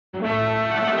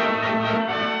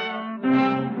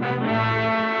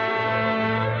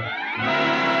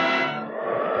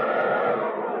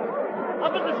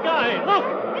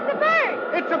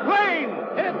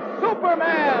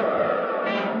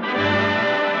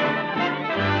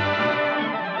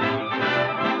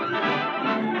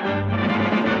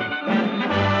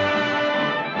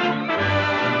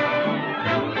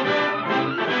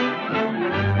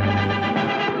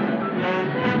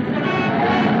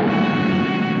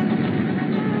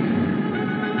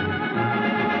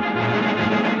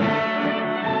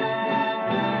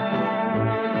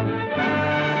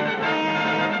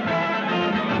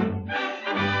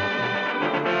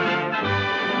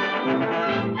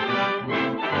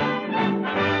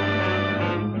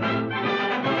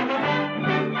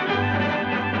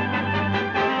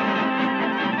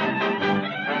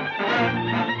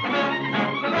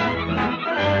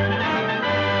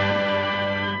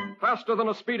faster than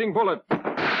a speeding bullet,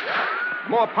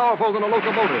 more powerful than a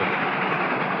locomotive,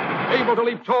 able to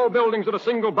leap tall buildings at a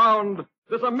single bound,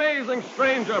 this amazing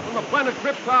stranger from the planet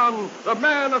Krypton, the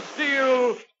Man of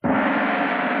Steel,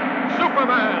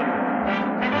 Superman.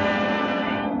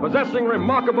 Possessing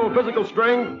remarkable physical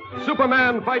strength,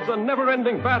 Superman fights a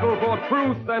never-ending battle for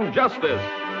truth and justice,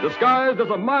 disguised as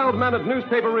a mild-mannered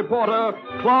newspaper reporter,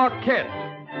 Clark Kent.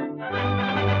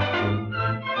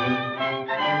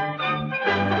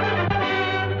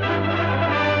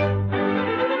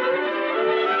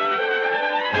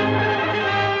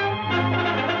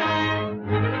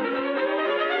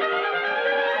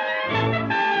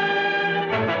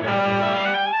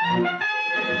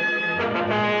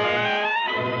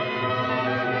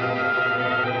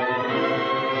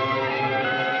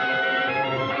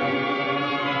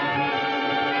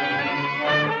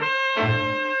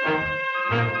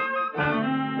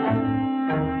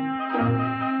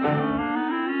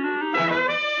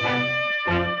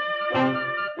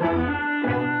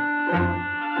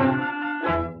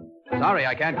 Sorry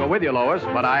I can't go with you, Lois,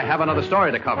 but I have another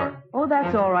story to cover. Oh,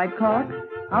 that's all right, Clark.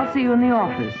 I'll see you in the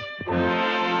office.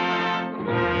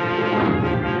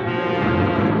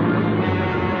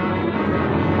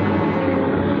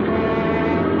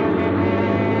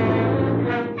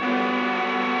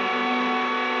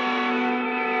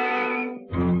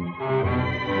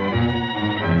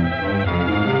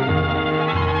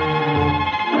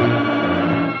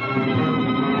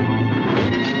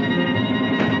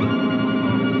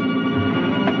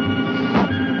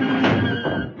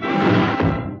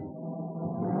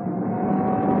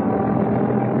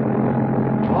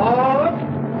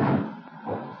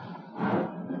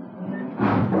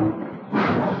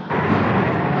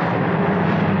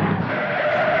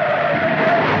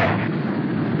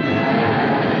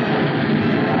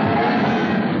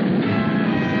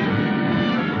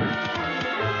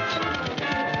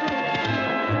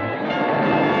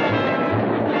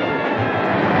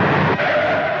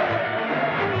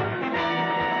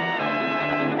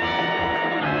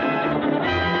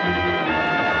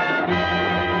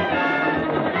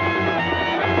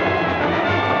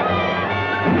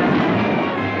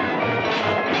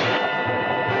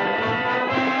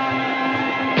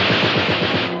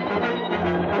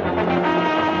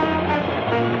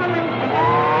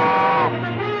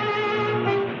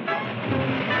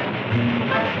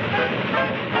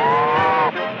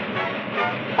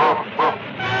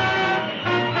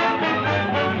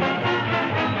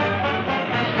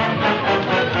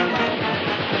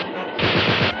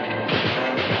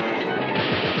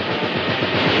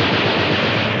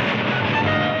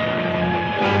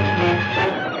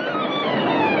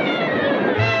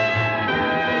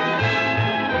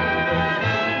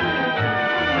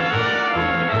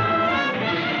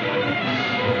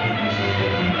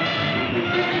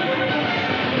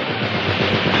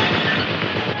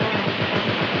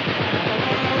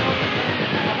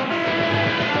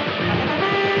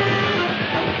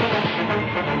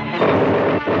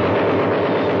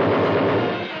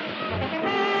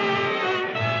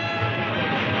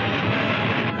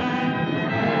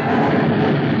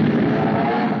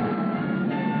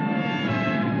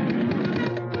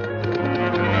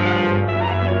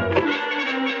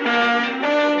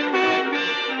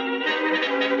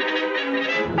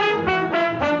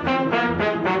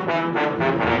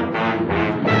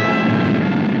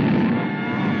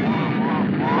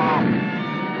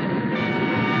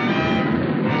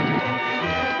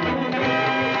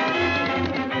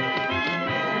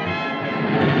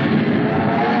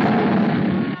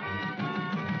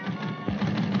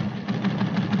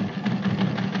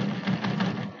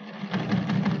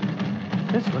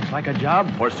 This looks like a job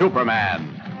for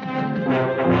Superman.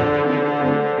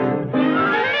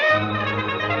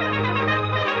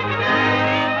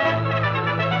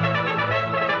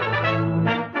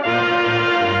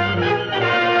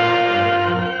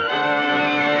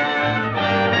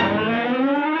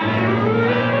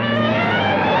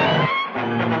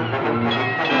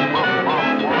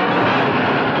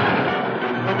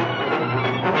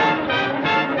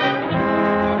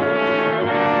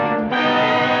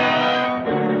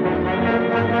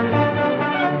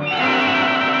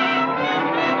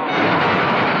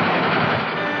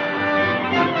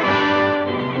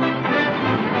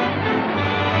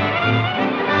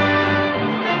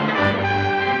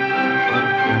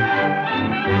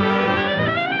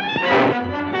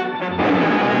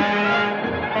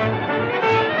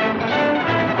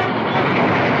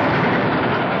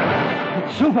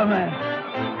 Superman.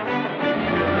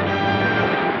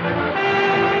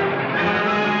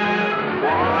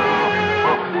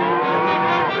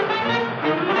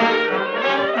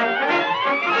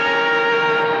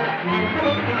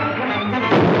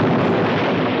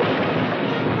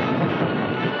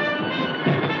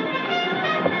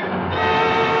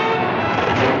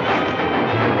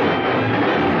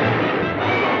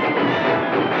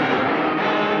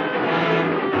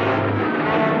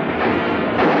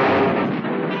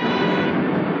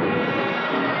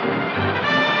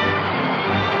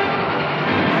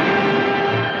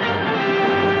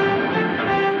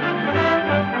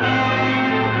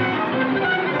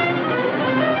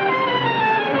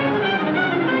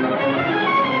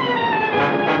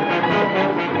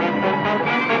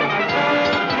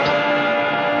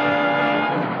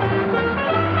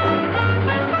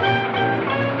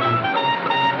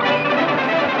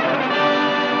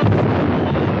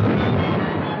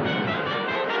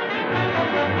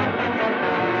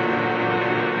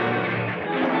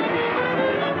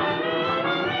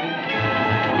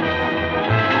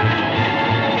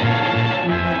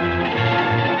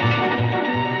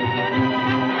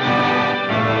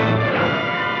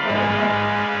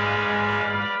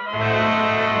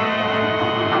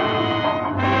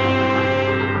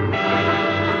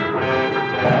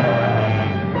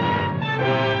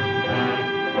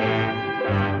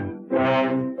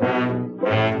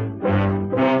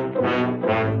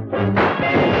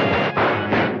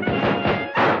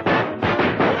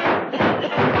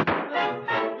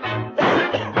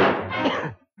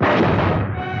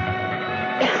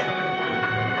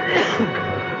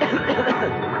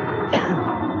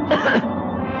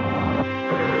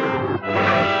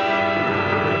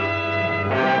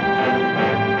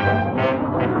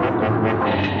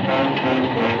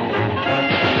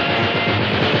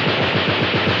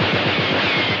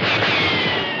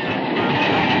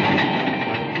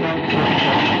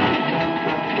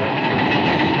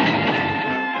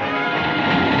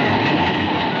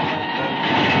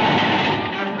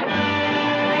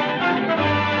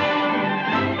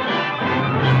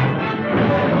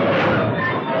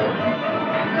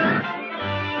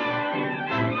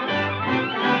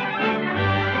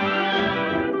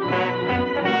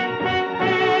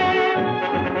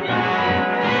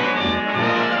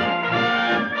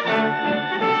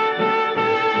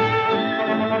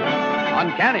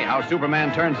 Uncanny how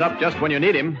Superman turns up just when you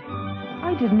need him.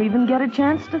 I didn't even get a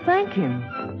chance to thank him.